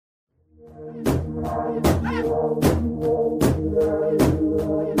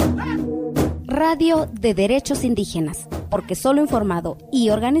Radio de Derechos Indígenas, porque solo informado y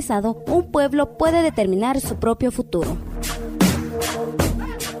organizado, un pueblo puede determinar su propio futuro.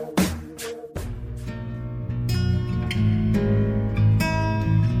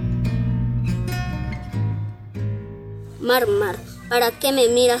 Mar, mar, ¿para qué me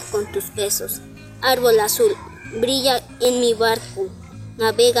miras con tus besos? Árbol azul, brilla en mi barco,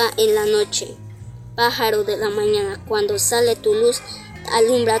 navega en la noche. Pájaro de la mañana, cuando sale tu luz,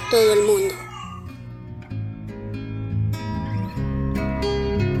 alumbra todo el mundo.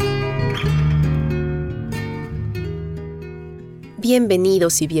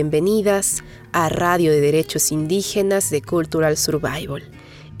 Bienvenidos y bienvenidas a Radio de Derechos Indígenas de Cultural Survival.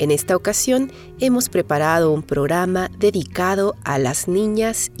 En esta ocasión hemos preparado un programa dedicado a las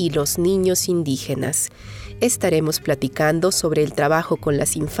niñas y los niños indígenas. Estaremos platicando sobre el trabajo con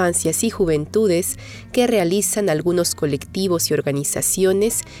las infancias y juventudes que realizan algunos colectivos y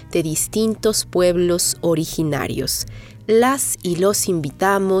organizaciones de distintos pueblos originarios. Las y los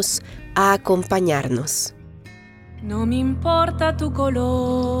invitamos a acompañarnos. No me importa tu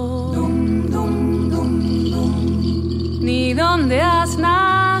color, ni dónde has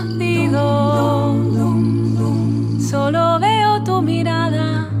nacido, solo veo tu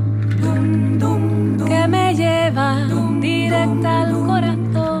mirada que me lleva directa al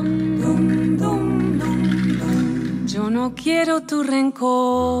corazón. Yo no quiero tu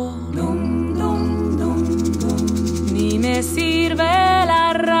rencor, ni me sirve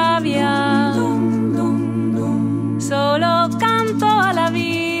la rabia. Solo canto a la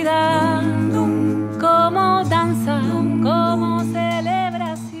vida como danza, como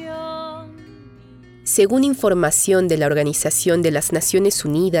celebración. Según información de la Organización de las Naciones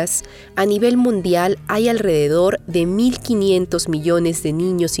Unidas, a nivel mundial hay alrededor de 1.500 millones de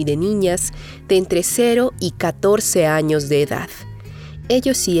niños y de niñas de entre 0 y 14 años de edad.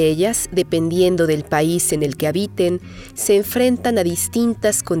 Ellos y ellas, dependiendo del país en el que habiten, se enfrentan a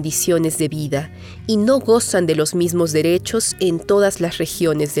distintas condiciones de vida y no gozan de los mismos derechos en todas las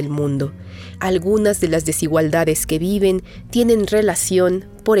regiones del mundo. Algunas de las desigualdades que viven tienen relación,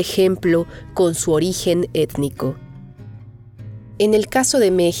 por ejemplo, con su origen étnico. En el caso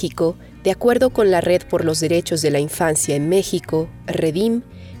de México, de acuerdo con la Red por los Derechos de la Infancia en México, REDIM,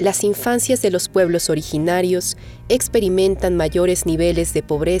 las infancias de los pueblos originarios experimentan mayores niveles de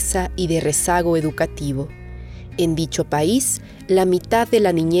pobreza y de rezago educativo. En dicho país, la mitad de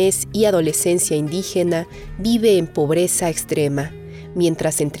la niñez y adolescencia indígena vive en pobreza extrema,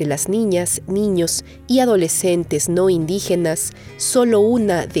 mientras entre las niñas, niños y adolescentes no indígenas, solo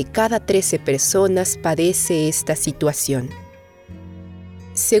 1 de cada 13 personas padece esta situación.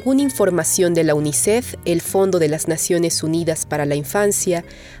 Según información de la UNICEF, el Fondo de las Naciones Unidas para la Infancia,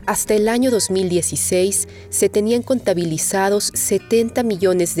 hasta el año 2016 se tenían contabilizados 70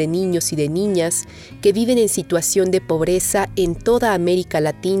 millones de niños y de niñas que viven en situación de pobreza en toda América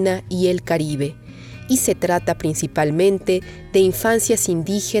Latina y el Caribe. Y se trata principalmente de infancias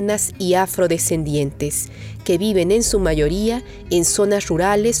indígenas y afrodescendientes, que viven en su mayoría en zonas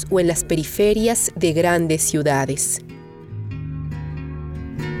rurales o en las periferias de grandes ciudades.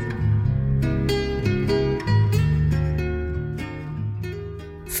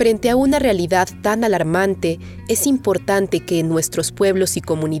 Frente a una realidad tan alarmante, es importante que en nuestros pueblos y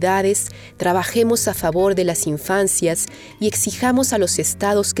comunidades trabajemos a favor de las infancias y exijamos a los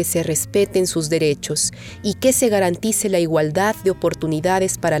estados que se respeten sus derechos y que se garantice la igualdad de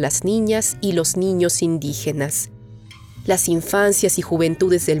oportunidades para las niñas y los niños indígenas. Las infancias y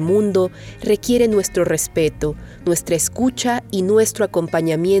juventudes del mundo requieren nuestro respeto, nuestra escucha y nuestro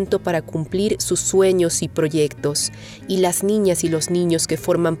acompañamiento para cumplir sus sueños y proyectos. Y las niñas y los niños que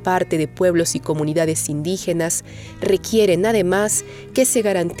forman parte de pueblos y comunidades indígenas requieren además que se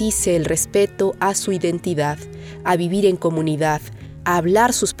garantice el respeto a su identidad, a vivir en comunidad, a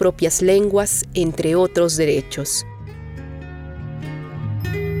hablar sus propias lenguas, entre otros derechos.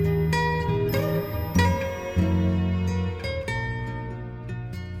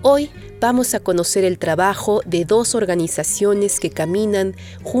 Hoy vamos a conocer el trabajo de 2 organizaciones que caminan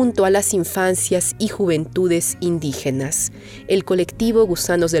junto a las infancias y juventudes indígenas, el colectivo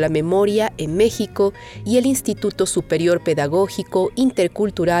Gusanos de la Memoria en México y el Instituto Superior Pedagógico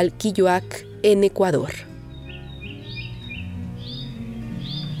Intercultural Quilloac en Ecuador.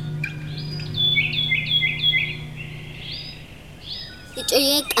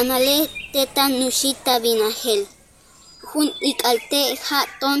 Anale teta nushita binahel. Jun ikalte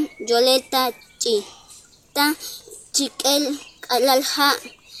haton yoleta chi. Ta chikel alalha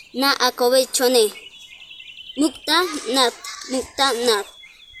na akobe chone. Mukta nat.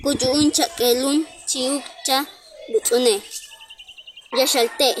 Kuyun chakelun chiukcha butsune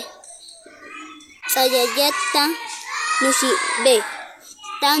yashalte sayayata nushi be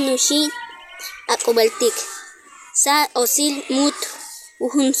ta nushi akobaltik sa osil mut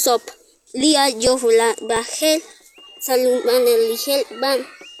uhun sop lia yohula bajel saluman eligel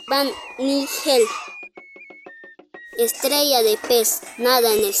ban nigel estrella de pez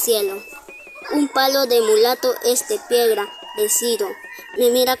nada en el cielo. Un palo de mulato es de piedra vencido. Me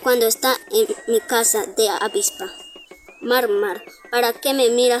mira cuando está en mi casa de avispa. Mar, ¿para qué me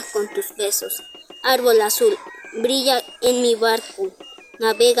miras con tus besos? Árbol azul, brilla en mi barco,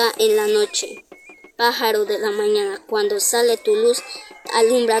 navega en la noche. Pájaro de la mañana, cuando sale tu luz,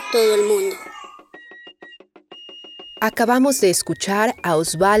 alumbra todo el mundo. Acabamos de escuchar a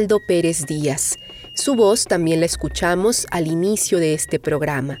Osvaldo Pérez Díaz. Su voz también la escuchamos al inicio de este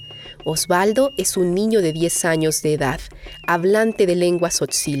programa. Osvaldo es un niño de 10 años de edad, hablante de lengua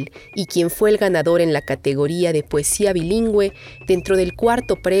tzotzil y quien fue el ganador en la categoría de poesía bilingüe dentro del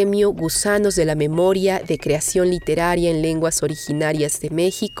 4º premio Gusanos de la Memoria de Creación Literaria en Lenguas Originarias de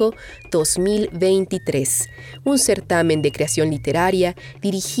México 2023, un certamen de creación literaria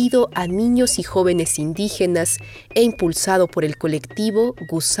dirigido a niños y jóvenes indígenas e impulsado por el colectivo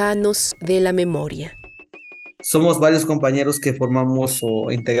Gusanos de la Memoria. Somos varios compañeros que formamos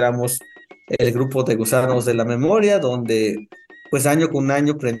o integramos el grupo de Gusanos de la Memoria, donde pues año con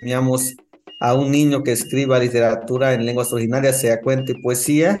año premiamos a un niño que escriba literatura en lenguas originarias, sea cuento y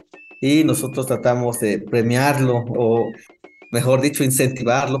poesía, y nosotros tratamos de premiarlo o, mejor dicho,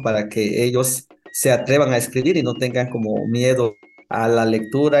 incentivarlo para que ellos se atrevan a escribir y no tengan como miedo a la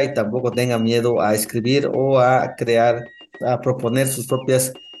lectura y tampoco tengan miedo a escribir o a crear, a proponer sus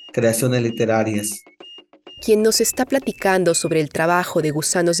propias creaciones literarias. Quien nos está platicando sobre el trabajo de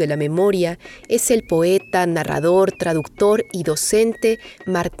Gusanos de la Memoria es el poeta, narrador, traductor y docente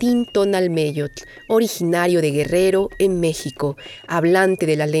Martín Tonalmeyotl, originario de Guerrero, en México, hablante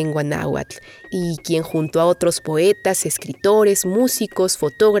de la lengua náhuatl, y quien junto a otros poetas, escritores, músicos,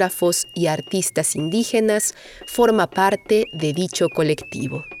 fotógrafos y artistas indígenas forma parte de dicho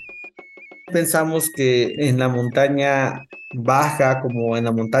colectivo. Pensamos que en la montaña baja como en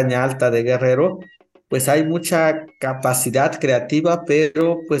la montaña alta de Guerrero, pues hay mucha capacidad creativa,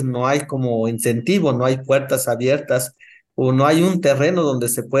 pero pues no hay como incentivo, no hay puertas abiertas o no hay un terreno donde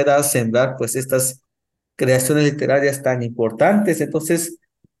se pueda sembrar pues estas creaciones literarias tan importantes. Entonces,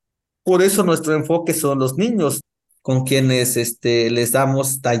 por eso nuestro enfoque son los niños, con quienes les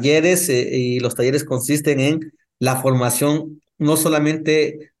damos talleres y los talleres consisten en la formación no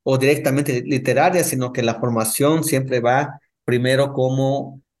solamente o directamente literaria, sino que la formación siempre va primero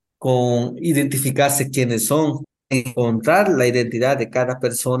como con identificarse quiénes son, encontrar la identidad de cada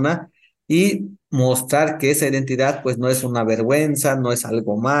persona y mostrar que esa identidad pues no es una vergüenza, no es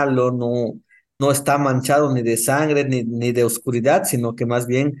algo malo, no está manchado ni de sangre ni de oscuridad, sino que más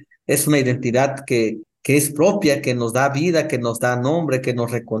bien es una identidad que es propia, que nos da vida, que nos da nombre, que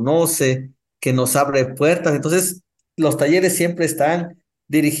nos reconoce, que nos abre puertas. Entonces, los talleres siempre están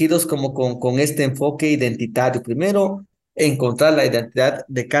dirigidos como con este enfoque identitario. Primero, encontrar la identidad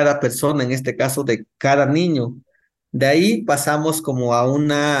de cada persona, en este caso de cada niño. De ahí pasamos como a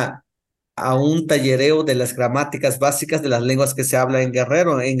un tallereo de las gramáticas básicas de las lenguas que se hablan en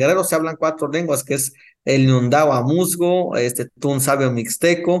Guerrero. En Guerrero se hablan 4 lenguas, que es el Ñundao Amuzgo, Tunzabio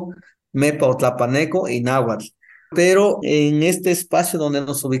Mixteco, Mepa Otlapaneco y Náhuatl. Pero en este espacio donde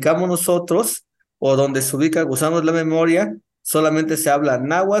nos ubicamos nosotros, o donde se ubica Gusanos de la Memoria, solamente se habla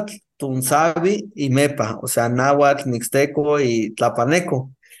Náhuatl, Tunzabi y Mepa, o sea, Náhuatl, Mixteco y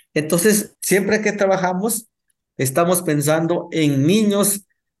Tlapaneco. Entonces, siempre que trabajamos, estamos pensando en niños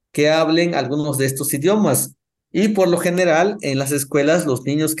que hablen algunos de estos idiomas. Y por lo general, en las escuelas, los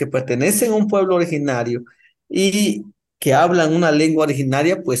niños que pertenecen a un pueblo originario y que hablan una lengua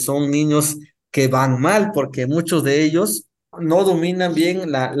originaria, pues son niños que van mal, porque muchos de ellos no dominan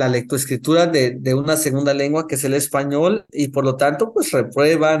bien la lectoescritura de una segunda lengua, que es el español, y por lo tanto, pues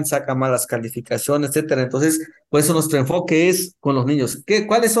reprueban, sacan malas calificaciones, etcétera. Entonces, por eso nuestro enfoque es con los niños.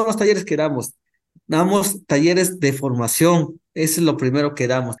 ¿Cuáles son los talleres que damos? Damos talleres de formación, eso es lo primero que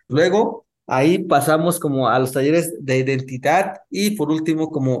damos. Luego, ahí pasamos como a los talleres de identidad y por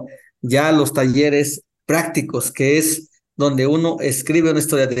último, como ya los talleres prácticos, que es donde uno escribe una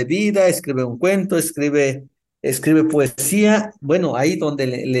historia de vida, escribe un cuento, escribe poesía. Bueno, ahí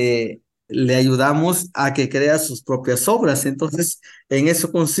donde le ayudamos a que crea sus propias obras. Entonces, en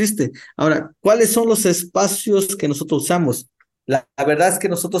eso consiste. Ahora, ¿cuáles son los espacios que nosotros usamos? La verdad es que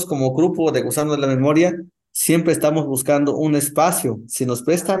nosotros como grupo de Gusanos de la Memoria siempre estamos buscando un espacio. Si nos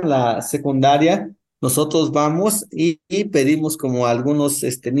prestan la secundaria, nosotros vamos y pedimos como a algunos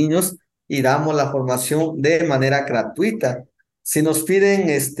niños y damos la formación de manera gratuita. Si nos piden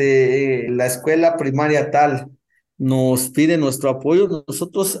la escuela primaria tal, nos piden nuestro apoyo,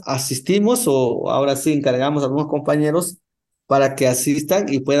 nosotros asistimos o ahora sí encargamos a algunos compañeros para que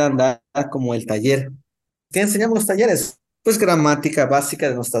asistan y puedan dar como el taller. ¿Qué enseñamos los talleres? Pues gramática básica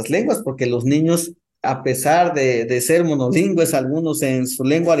de nuestras lenguas, porque los niños, a pesar de ser monolingües, algunos en su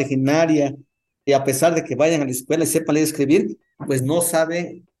lengua originaria, y a pesar de que vayan a la escuela y sepan leer y escribir, pues no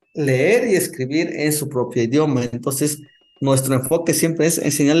saben leer y escribir en su propio idioma. Entonces, nuestro enfoque siempre es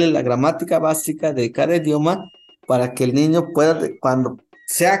enseñarle la gramática básica de cada idioma para que el niño pueda, cuando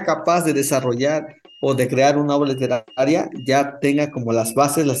sea capaz de desarrollar o de crear una obra literaria, ya tenga como las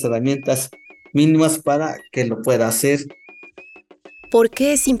bases, las herramientas mínimas para que lo pueda hacer. ¿Por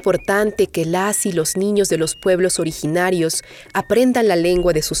qué es importante que las y los niños de los pueblos originarios aprendan la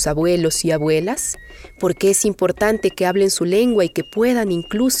lengua de sus abuelos y abuelas? ¿Por qué es importante que hablen su lengua y que puedan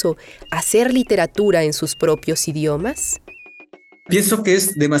incluso hacer literatura en sus propios idiomas? Pienso que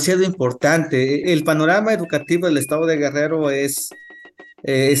es demasiado importante. El panorama educativo del estado de Guerrero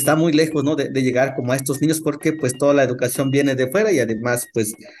está muy lejos, ¿no? De llegar como a estos niños porque pues toda la educación viene de fuera y además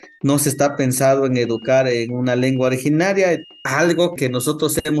pues no se está pensado en educar en una lengua originaria. Algo que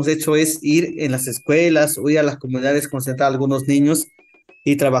nosotros hemos hecho es ir en las escuelas o ir a las comunidades, concentrar a algunos niños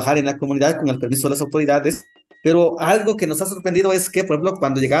y trabajar en la comunidad con el permiso de las autoridades. Pero algo que nos ha sorprendido es que, por ejemplo,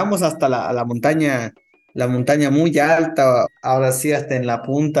 cuando llegamos hasta la montaña muy alta, ahora sí hasta en la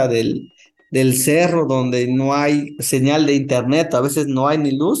punta del cerro, donde no hay señal de internet, a veces no hay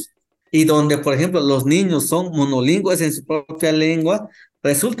ni luz, y donde, por ejemplo, los niños son monolingües en su propia lengua,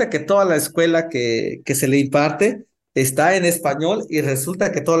 resulta que toda la escuela que se le imparte está en español y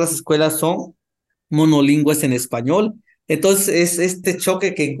resulta que todas las escuelas son monolingües en español. Entonces, es este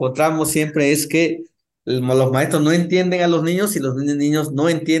choque que encontramos siempre es que los maestros no entienden a los niños y los niños no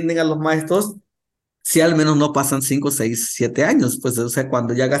entienden a los maestros si al menos no pasan 5, 6, 7 años, pues, o sea,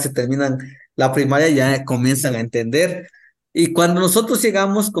 cuando ya casi terminan la primaria ya comienzan a entender. Y cuando nosotros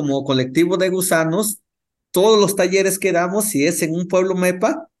llegamos como colectivo de gusanos, todos los talleres que damos, si es en un pueblo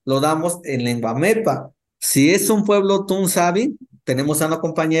mepa, lo damos en lengua mepa. Si es un pueblo tunsabi, tenemos a una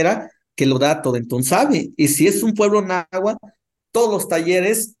compañera que lo da todo en tunsabi. Y si es un pueblo náhuatl, todos los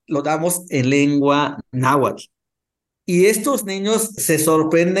talleres lo damos en lengua náhuatl. Y estos niños se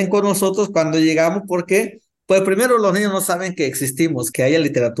sorprenden con nosotros cuando llegamos porque, pues primero los niños no saben que existimos, que haya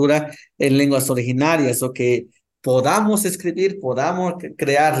literatura en lenguas originarias o que podamos escribir, podamos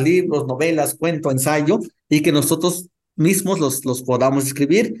crear libros, novelas, cuento, ensayo y que nosotros mismos los podamos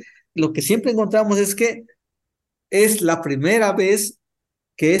escribir. Lo que siempre encontramos es que es la primera vez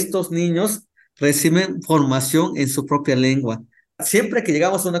que estos niños reciben formación en su propia lengua. Siempre que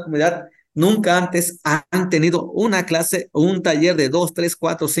llegamos a una comunidad, nunca antes han tenido una clase o un taller de 2, 3,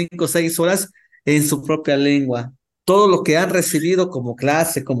 4, 5, 6 horas en su propia lengua. Todo lo que han recibido como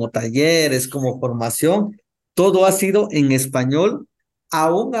clase, como talleres, como formación, todo ha sido en español,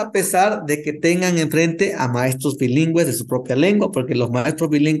 aún a pesar de que tengan enfrente a maestros bilingües de su propia lengua, porque los maestros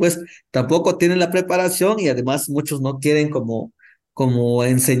bilingües tampoco tienen la preparación y además muchos no quieren como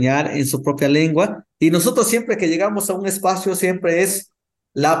enseñar en su propia lengua. Y nosotros siempre que llegamos a un espacio, siempre es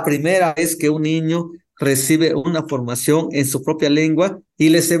la primera vez que un niño recibe una formación en su propia lengua y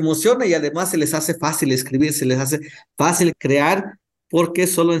les emociona y además se les hace fácil escribir, se les hace fácil crear porque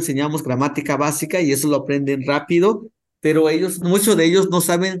solo enseñamos gramática básica y eso lo aprenden rápido, pero ellos, muchos de ellos no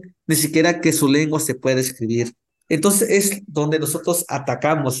saben ni siquiera que su lengua se puede escribir. Entonces es donde nosotros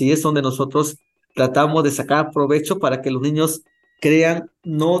atacamos y es donde nosotros tratamos de sacar provecho para que los niños crean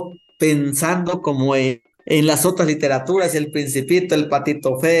no pensando como en las otras literaturas, el Principito, el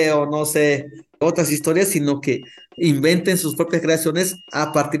Patito Feo, no sé, otras historias, sino que inventen sus propias creaciones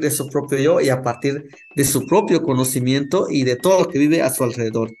a partir de su propio yo y a partir de su propio conocimiento y de todo lo que vive a su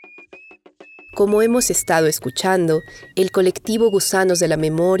alrededor. Como hemos estado escuchando, el colectivo Gusanos de la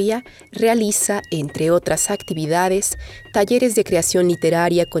Memoria realiza, entre otras actividades, talleres de creación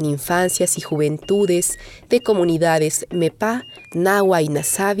literaria con infancias y juventudes de comunidades Mepá, Nahua y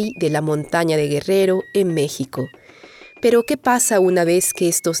Nasabi de la montaña de Guerrero, en México. Pero, ¿qué pasa una vez que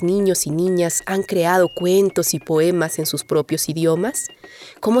estos niños y niñas han creado cuentos y poemas en sus propios idiomas?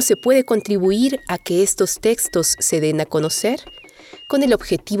 ¿Cómo se puede contribuir a que estos textos se den a conocer? Con el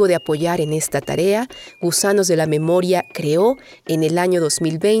objetivo de apoyar en esta tarea, Gusanos de la Memoria creó en el año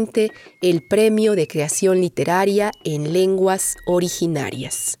 2020 el Premio de Creación Literaria en Lenguas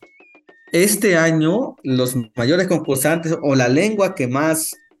Originarias. Este año, los mayores concursantes o la lengua que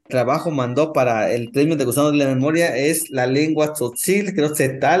más trabajo mandó para el premio de Gusanos de la Memoria es la lengua tzotzil, creo,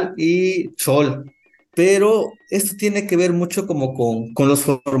 Tzetal y Chol. pero esto tiene que ver mucho como con los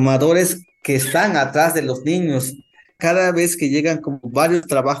formadores que están atrás de los niños. Cada vez que llegan como varios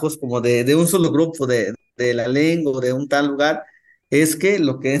trabajos como de un solo grupo de la lengua o de un tal lugar, es que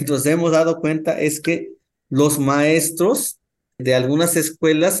lo que nos hemos dado cuenta es que los maestros de algunas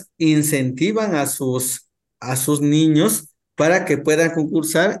escuelas incentivan a sus niños para que puedan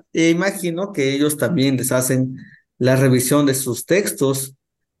concursar e imagino que ellos también les hacen la revisión de sus textos.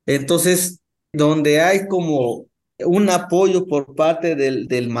 Entonces, donde hay como un apoyo por parte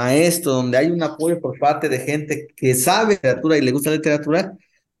del maestro, donde hay un apoyo por parte de gente que sabe literatura y le gusta la literatura,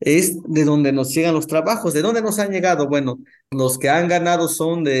 es de donde nos llegan los trabajos. ¿De dónde nos han llegado? Bueno, los que han ganado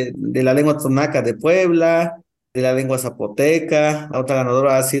son de la lengua tonaca de Puebla, de la lengua zapoteca, la otra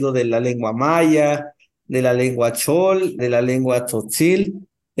ganadora ha sido de la lengua maya, de la lengua chol, de la lengua tzotzil.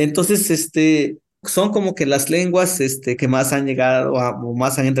 Entonces, son como que las lenguas que más han llegado o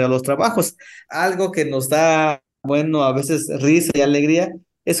más han entregado los trabajos. Algo que nos da, bueno, a veces risa y alegría,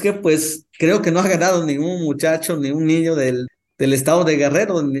 es que pues creo que no ha ganado ningún muchacho, ni un niño del estado de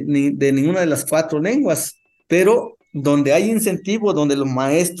Guerrero, ni de ninguna de las cuatro lenguas, pero donde hay incentivo, donde los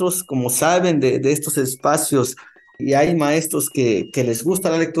maestros, como saben de estos espacios, y hay maestros que les gusta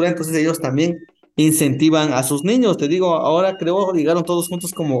la lectura, entonces ellos también incentivan a sus niños. Te digo, ahora creo llegaron todos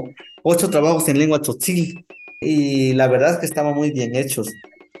juntos como 8 trabajos en lengua tzotzil y la verdad es que estaban muy bien hechos.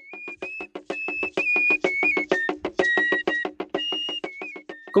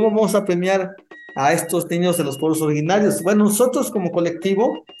 ¿Cómo vamos a premiar a estos niños de los pueblos originarios? Bueno, nosotros como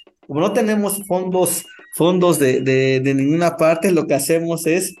colectivo, como no tenemos fondos de ninguna parte, lo que hacemos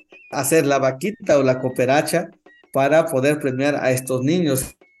es hacer la vaquita o la cooperacha para poder premiar a estos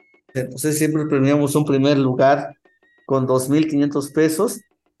niños. Entonces siempre premiamos un primer lugar con 2.500 pesos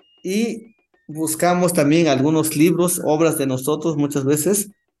y buscamos también algunos libros, obras de nosotros muchas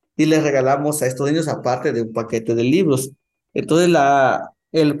veces, y les regalamos a estos niños aparte de un paquete de libros. Entonces,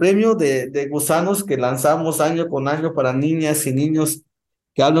 el premio de gusanos que lanzamos año con año para niñas y niños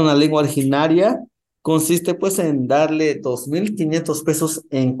que hablan una lengua originaria consiste pues en darle 2.500 pesos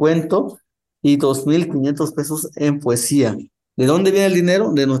en cuento y 2.500 pesos en poesía. ¿De dónde viene el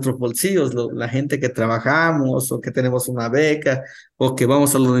dinero? De nuestros bolsillos, la gente que trabajamos o que tenemos una beca o que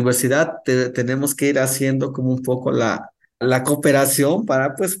vamos a la universidad, tenemos que ir haciendo como un poco la cooperación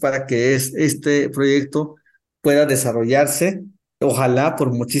pues, para que este proyecto pueda desarrollarse, ojalá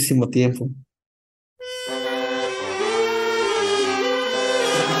por muchísimo tiempo.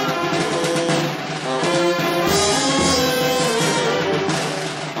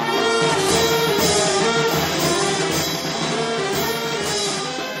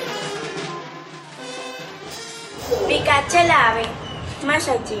 Bicachelave,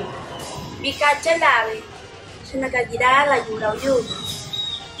 Mashaji. Bicachelave, Shanakagira la Yura Yud.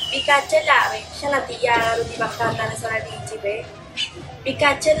 Bicachelave, Shanatiya Rutibakana Nasaradichibe.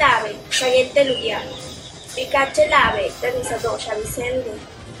 Bicachelave, Shagete Luya. Bicachelave, Tanisadosha Vicente.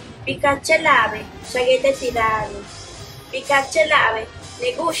 Bicachelave, Shagete Tirani. Bicachelave,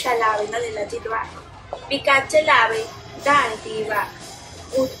 Negushalave, Nadela Tidwa. Bicachelave, Dan Tiba.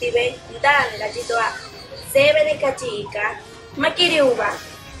 Utibe, Dan la Tidwa. Sebe de Kachika, Makiriuba,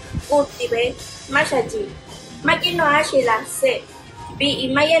 Utibe, Mashaji, Makino Ashila, Se, Bi y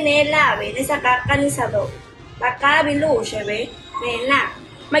Mayane Lave, Nesaka Canisado, Baka Bilushebe, Nena,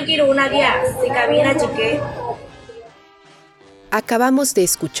 Makiruna Diaz, de Cabina Chique. Acabamos de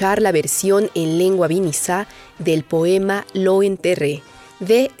escuchar la versión en lengua vinizá del poema Lo enterré,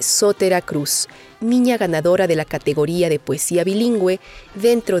 de Sotera Cruz, niña ganadora de la categoría de poesía bilingüe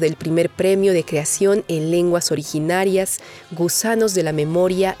dentro del primer premio de creación en lenguas originarias Gusanos de la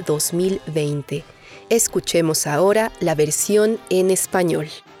Memoria 2020. Escuchemos ahora la versión en español.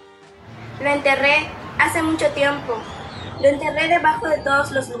 Lo enterré hace mucho tiempo. Lo enterré debajo de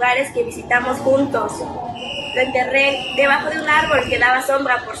todos los lugares que visitamos juntos. Lo enterré debajo de un árbol que daba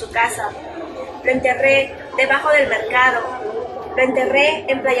sombra por su casa. Lo enterré debajo del mercado. Lo enterré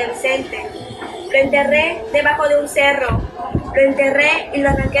en Playa Vicente. Lo enterré debajo de un cerro. Lo enterré y lo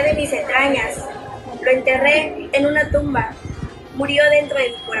arranqué de mis entrañas. Lo enterré en una tumba. Murió dentro de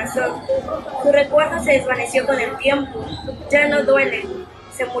mi corazón. Su recuerdo se desvaneció con el tiempo. Ya no duele.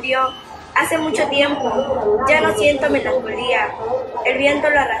 Se murió hace mucho tiempo. Ya no siento melancolía. El viento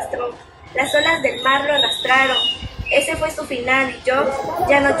lo arrastró. Las olas del mar lo arrastraron. Ese fue su final y yo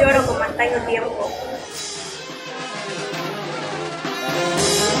ya no lloro como antaño tiempo.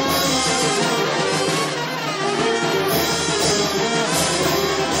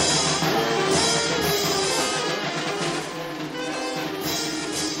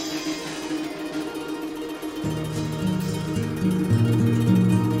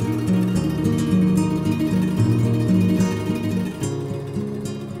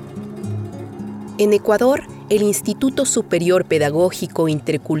 En Ecuador, el Instituto Superior Pedagógico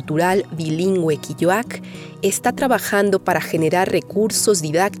Intercultural Bilingüe Quilloac está trabajando para generar recursos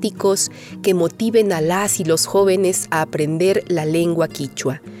didácticos que motiven a las y los jóvenes a aprender la lengua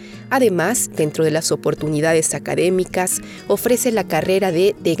quichua. Además, dentro de las oportunidades académicas, ofrece la carrera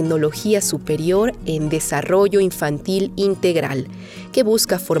de Tecnología Superior en Desarrollo Infantil Integral, que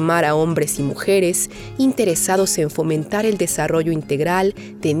busca formar a hombres y mujeres interesados en fomentar el desarrollo integral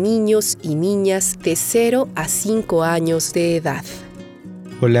de niños y niñas de 0 a 5 años de edad.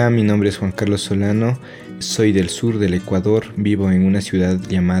 Hola, mi nombre es Juan Carlos Solano, soy del sur del Ecuador, vivo en una ciudad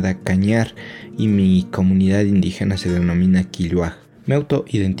llamada Cañar y mi comunidad indígena se denomina Quilloac. Me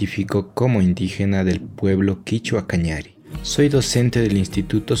autoidentifico como indígena del pueblo quichua cañari. Soy docente del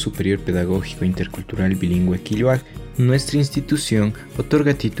Instituto Superior Pedagógico Intercultural Bilingüe Quilloac. Nuestra institución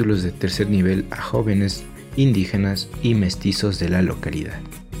otorga títulos de tercer nivel a jóvenes indígenas y mestizos de la localidad.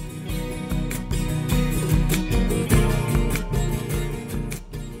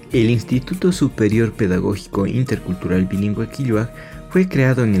 El Instituto Superior Pedagógico Intercultural Bilingüe Quilloac fue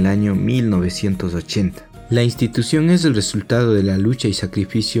creado en el año 1980. La institución es el resultado de la lucha y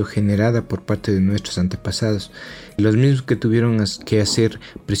sacrificio generada por parte de nuestros antepasados, los mismos que tuvieron que hacer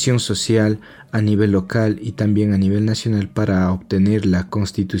presión social a nivel local y también a nivel nacional para obtener la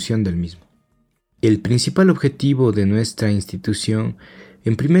constitución del mismo. El principal objetivo de nuestra institución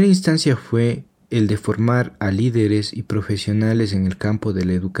en primera instancia fue el de formar a líderes y profesionales en el campo de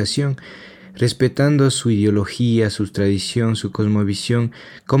la educación, respetando su ideología, su tradición, su cosmovisión,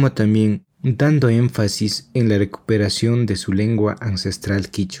 como también dando énfasis en la recuperación de su lengua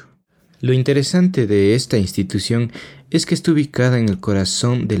ancestral quichua. Lo interesante de esta institución es que está ubicada en el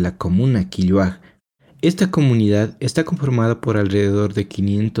corazón de la comuna Quilloac. Esta comunidad está conformada por alrededor de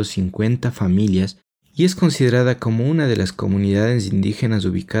 550 familias y es considerada como una de las comunidades indígenas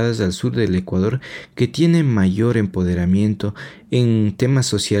ubicadas al sur del Ecuador que tiene mayor empoderamiento en temas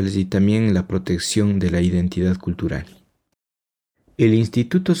sociales y también en la protección de la identidad cultural. El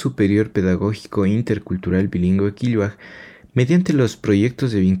Instituto Superior Pedagógico Intercultural Bilingüe Quilloac, mediante los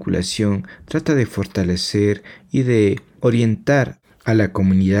proyectos de vinculación, trata de fortalecer y de orientar a la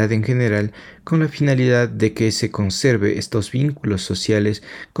comunidad en general con la finalidad de que se conserve estos vínculos sociales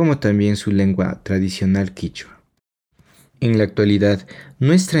como también su lengua tradicional quichua. En la actualidad,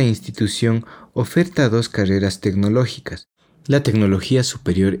 nuestra institución oferta 2 carreras tecnológicas: la tecnología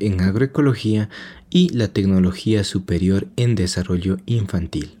superior en agroecología y la tecnología superior en desarrollo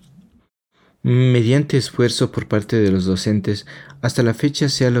infantil. Mediante esfuerzo por parte de los docentes, hasta la fecha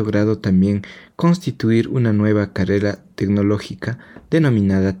se ha logrado también constituir una nueva carrera tecnológica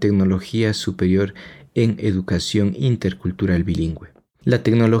denominada Tecnología Superior en Educación Intercultural Bilingüe. La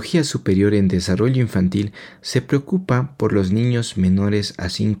tecnología superior en desarrollo infantil se preocupa por los niños menores a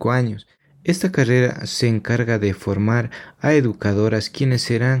 5 años. Esta carrera se encarga de formar a educadoras quienes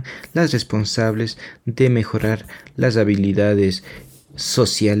serán las responsables de mejorar las habilidades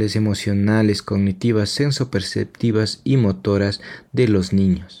sociales, emocionales, cognitivas, sensoperceptivas y motoras de los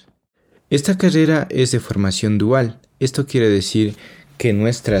niños. Esta carrera es de formación dual. Esto quiere decir que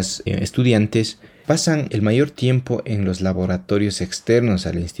nuestras estudiantes pasan el mayor tiempo en los laboratorios externos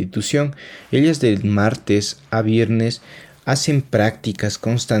a la institución. Ellas de martes a viernes hacen prácticas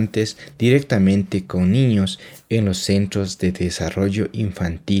constantes directamente con niños en los centros de desarrollo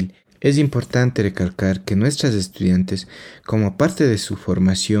infantil. Es importante recalcar que nuestras estudiantes, como parte de su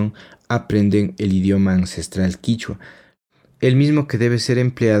formación, aprenden el idioma ancestral quichua, el mismo que debe ser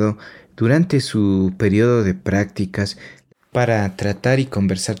empleado durante su periodo de prácticas para tratar y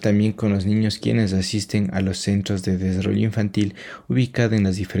conversar también con los niños quienes asisten a los centros de desarrollo infantil ubicados en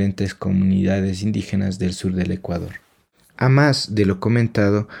las diferentes comunidades indígenas del sur del Ecuador. A más de lo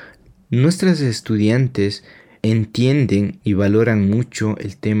comentado, nuestras estudiantes entienden y valoran mucho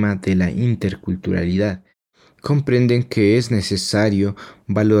el tema de la interculturalidad. Comprenden que es necesario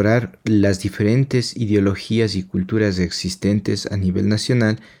valorar las diferentes ideologías y culturas existentes a nivel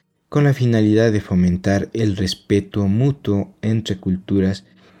nacional con la finalidad de fomentar el respeto mutuo entre culturas.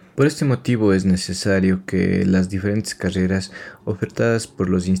 Por este motivo es necesario que las diferentes carreras ofertadas por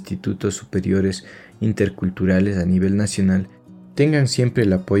los institutos superiores interculturales a nivel nacional tengan siempre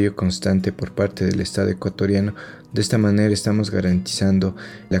el apoyo constante por parte del Estado ecuatoriano. De esta manera estamos garantizando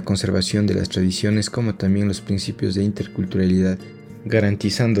la conservación de las tradiciones como también los principios de interculturalidad,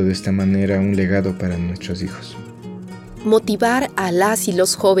 garantizando de esta manera un legado para nuestros hijos. Motivar a las y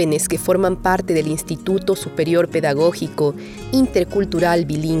los jóvenes que forman parte del Instituto Superior Pedagógico Intercultural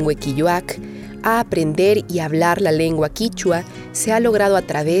Bilingüe Quilloac a aprender y hablar la lengua quichua se ha logrado a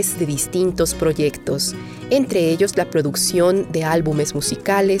través de distintos proyectos. entre ellos la producción de álbumes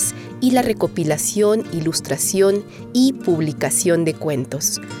musicales y la recopilación, ilustración y publicación de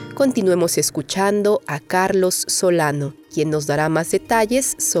cuentos. Continuemos escuchando a Carlos Solano, quien nos dará más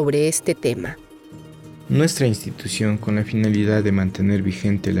detalles sobre este tema. Nuestra institución, con la finalidad de mantener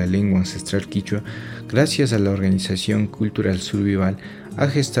vigente la lengua ancestral quichua, gracias a la organización cultural Survival, ha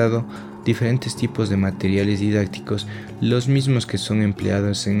gestado diferentes tipos de materiales didácticos, los mismos que son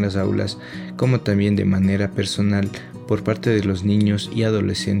empleados en las aulas, como también de manera personal por parte de los niños y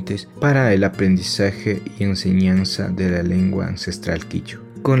adolescentes para el aprendizaje y enseñanza de la lengua ancestral quichua.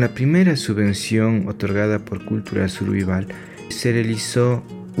 Con la primera subvención otorgada por Cultural Survival, se realizó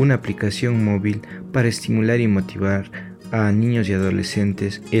una aplicación móvil para estimular y motivar a niños y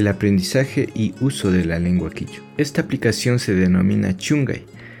adolescentes el aprendizaje y uso de la lengua quichua. Esta aplicación se denomina Chungay,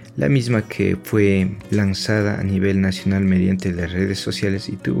 la misma que fue lanzada a nivel nacional mediante las redes sociales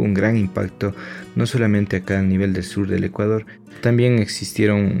y tuvo un gran impacto no solamente acá a nivel del sur del Ecuador, también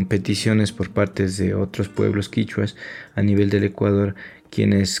existieron peticiones por parte de otros pueblos quichuas a nivel del Ecuador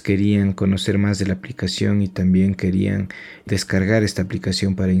quienes querían conocer más de la aplicación y también querían descargar esta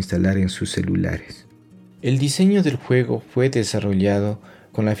aplicación para instalar en sus celulares. El diseño del juego fue desarrollado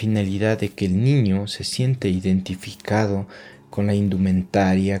con la finalidad de que el niño se sienta identificado con la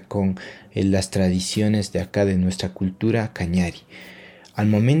indumentaria, con las tradiciones de acá de nuestra cultura cañari. Al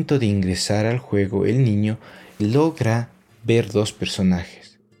momento de ingresar al juego, el niño logra ver dos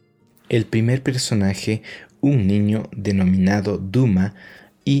personajes. El primer personaje, un niño denominado Duma,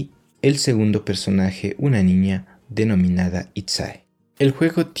 y el segundo personaje, una niña denominada Itzae. El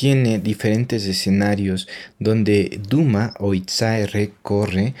juego tiene diferentes escenarios donde Duma o Itzae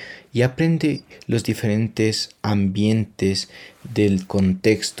recorre y aprende los diferentes ambientes del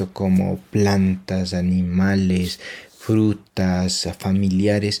contexto como plantas, animales, frutas,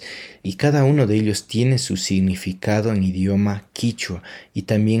 familiares, y cada uno de ellos tiene su significado en idioma quichua y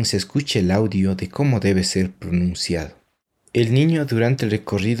también se escucha el audio de cómo debe ser pronunciado. El niño durante el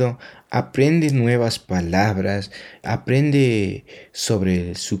recorrido aprende nuevas palabras, aprende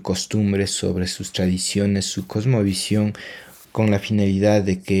sobre su costumbre, sobre sus tradiciones, su cosmovisión, con la finalidad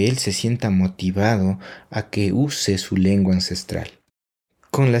de que él se sienta motivado a que use su lengua ancestral.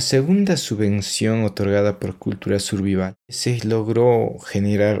 Con la segunda subvención otorgada por Cultura Survival, se logró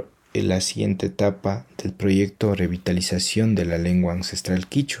generar la siguiente etapa del proyecto Revitalización de la Lengua Ancestral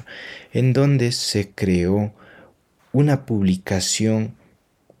Quichua, en donde se creó una publicación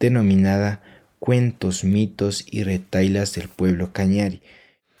denominada Cuentos, mitos y retailas del pueblo cañari.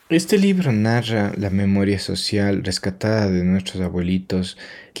 Este libro narra la memoria social rescatada de nuestros abuelitos,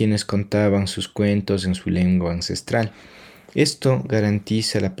 quienes contaban sus cuentos en su lengua ancestral. Esto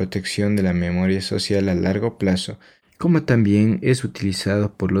garantiza la protección de la memoria social a largo plazo, como también es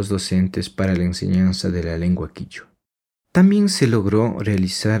utilizado por los docentes para la enseñanza de la lengua quichua. También se logró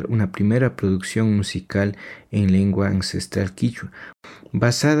realizar una primera producción musical en lengua ancestral quichua,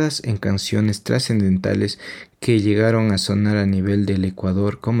 basadas en canciones trascendentales que llegaron a sonar a nivel del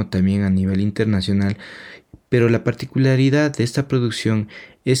Ecuador como también a nivel internacional, pero la particularidad de esta producción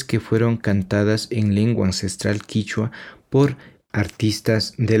es que fueron cantadas en lengua ancestral quichua por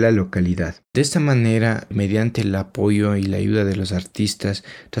artistas de la localidad. De esta manera, mediante el apoyo y la ayuda de los artistas,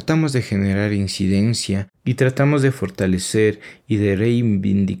 tratamos de generar incidencia y tratamos de fortalecer y de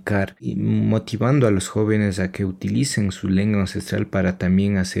reivindicar, motivando a los jóvenes a que utilicen su lengua ancestral para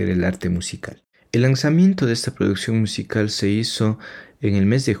también hacer el arte musical. El lanzamiento de esta producción musical se hizo en el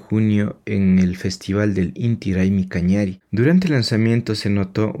mes de junio en el Festival del Inti Raymi Cañari. Durante el lanzamiento se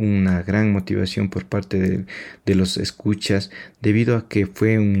notó una gran motivación por parte de los escuchas, debido a que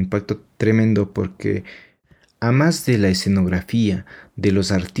fue un impacto tremendo porque, a más de la escenografía, de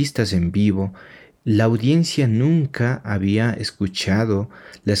los artistas en vivo, la audiencia nunca había escuchado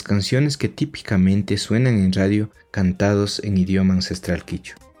las canciones que típicamente suenan en radio cantados en idioma ancestral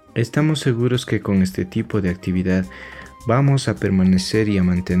quichua. Estamos seguros que con este tipo de actividad vamos a permanecer y a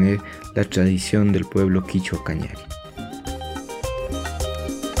mantener la tradición del pueblo quichua cañari.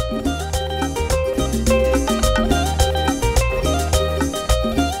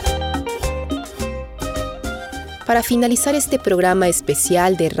 Para finalizar este programa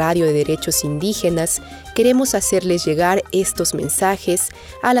especial de Radio de Derechos Indígenas, queremos hacerles llegar estos mensajes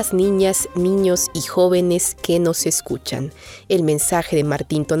a las niñas, niños y jóvenes que nos escuchan. El mensaje de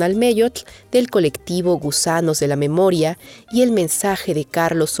Martín Tonalmeyotl, del colectivo Gusanos de la Memoria, y el mensaje de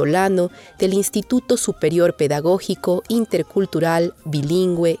Carlos Solano, del Instituto Superior Pedagógico Intercultural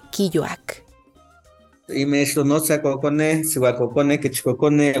Bilingüe Quilloac. Y me no se cocone, si va cocone, que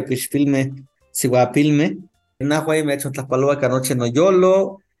chicocone, o que filme, si va filme. Nahuay me hecho tapaloa canoche no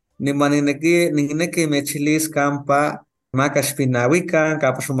yolo, nineki mechilis campa Macashpinawikan,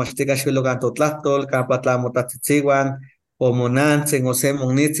 capa shumachtica xilogan totlahtol, capa tlamotatzitziwan, o monantzin, o se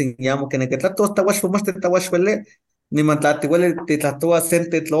monitzin, yamo que nequetlatos tawash fumaste tawashwele, ni mantlatiwele titlatoa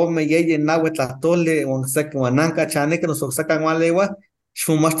sente tlome yeye nawe tlahtole, o sek wananka chane que nos sacan walewa,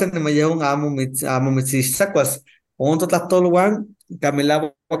 xumaste ni me llevan amo mitzisakwas, o un totlatolwan,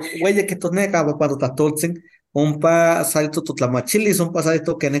 camilawa, weye que toneca, cuando tlahtolzin, un pa salito tutlamachilis, un pa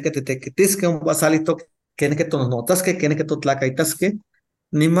salito que nequetetequitisque, un pa salito quieren que tonos notas que quieren que to tlacaitas que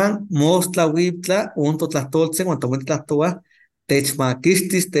niman mostla wiptla un to tlastolce cuando wen tlastoa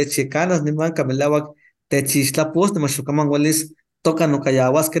techmaquistis techecanas niman camelawak techisla post niman xucaman huelis toca no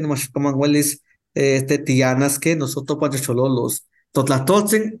callawas que niman xucaman huelis tianas que nosotros panchololos to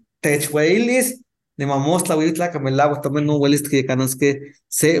tlastolce techweilis niman mostla wiptla camelawak también no huelis que canas que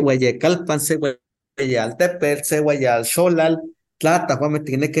se hueyecalpan se hueyaltepel se hueyal xolal tla tahuame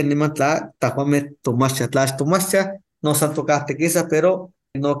tiene que nima tla tahuame tomascha no santo caste quizá pero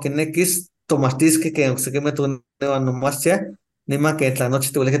no que nequis tomastisque que se que me tu no mascha nima que en la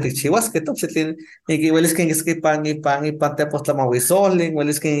noche te huele que te chivas que entonces tiene y que hueles que es que pan y pan te apostla mahuizole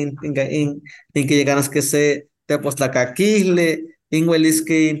hueles que en que lleganas que se te apostla caquile en hueles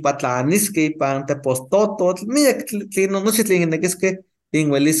que en patlanis que pan te apostoto mira que no se tiene que es que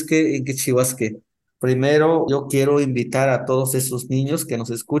en hueles que en que chivas que primero, yo quiero invitar a todos esos niños que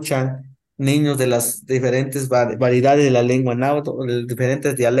nos escuchan, niños de las diferentes variedades de la lengua náhuatl, o de los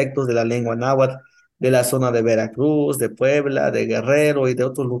diferentes dialectos de la lengua náhuatl, de la zona de Veracruz, de Puebla, de Guerrero y de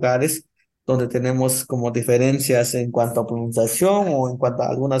otros lugares donde tenemos como diferencias en cuanto a pronunciación o en cuanto a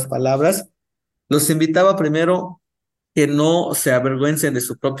algunas palabras. Los invitaba primero que no se avergüencen de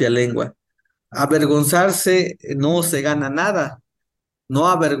su propia lengua. Avergonzarse no se gana nada. No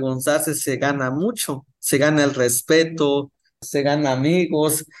avergonzarse se gana mucho, se gana el respeto, se gana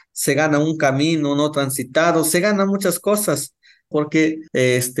amigos, se gana un camino no transitado, se gana muchas cosas, porque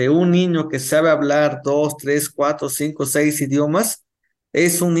un niño que sabe hablar 2, 3, 4, 5, 6 idiomas,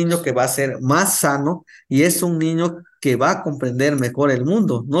 es un niño que va a ser más sano y es un niño que va a comprender mejor el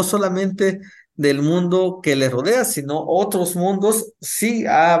mundo, no solamente del mundo que le rodea, sino otros mundos, sí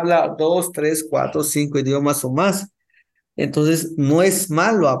habla 2, 3, 4, 5 idiomas o más. Entonces, no es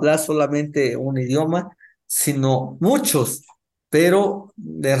malo hablar solamente un idioma, sino muchos, pero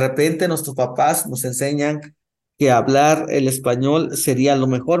de repente nuestros papás nos enseñan que hablar el español sería lo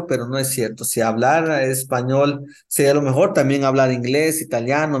mejor, pero no es cierto. Si hablar español sería lo mejor, también hablar inglés,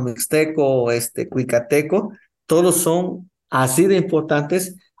 italiano, mixteco, cuicateco, todos son así de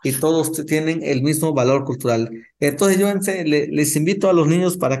importantes y todos tienen el mismo valor cultural. Entonces yo les invito a los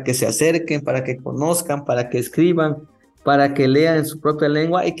niños para que se acerquen, para que conozcan, para que escriban, para que lean en su propia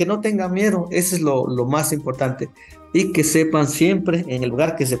lengua y que no tengan miedo, eso es lo más importante, y que sepan siempre en el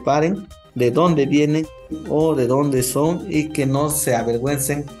lugar que se paren de dónde vienen o de dónde son y que no se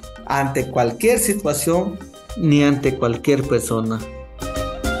avergüencen ante cualquier situación ni ante cualquier persona.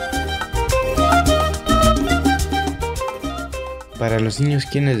 Para los niños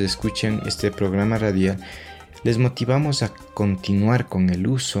quienes escuchan este programa radial, les motivamos a continuar con el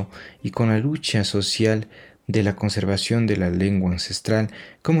uso y con la lucha social de la conservación de la lengua ancestral,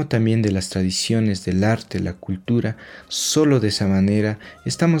 como también de las tradiciones del arte, la cultura. Solo de esa manera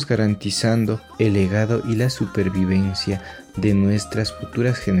estamos garantizando el legado y la supervivencia de nuestras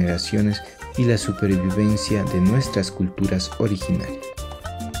futuras generaciones y la supervivencia de nuestras culturas originarias.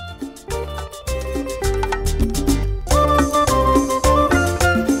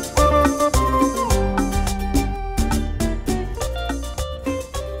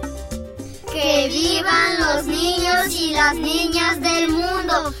 Las niñas del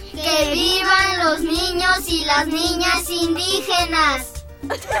mundo, que vivan los niños y las niñas indígenas.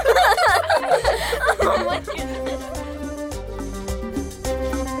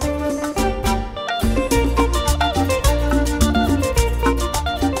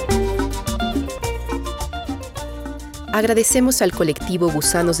 Agradecemos al colectivo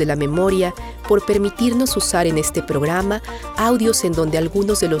Gusanos de la Memoria por permitirnos usar en este programa audios en donde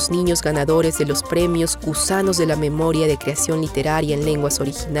algunos de los niños ganadores de los premios Gusanos de la Memoria de Creación Literaria en Lenguas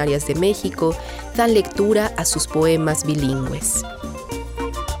Originarias de México dan lectura a sus poemas bilingües.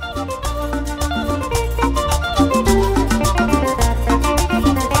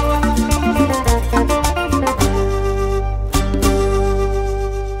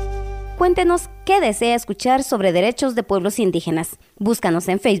 Cuéntenos qué desea escuchar sobre derechos de pueblos indígenas. Búscanos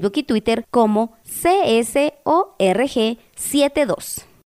en Facebook y Twitter como CSORG72.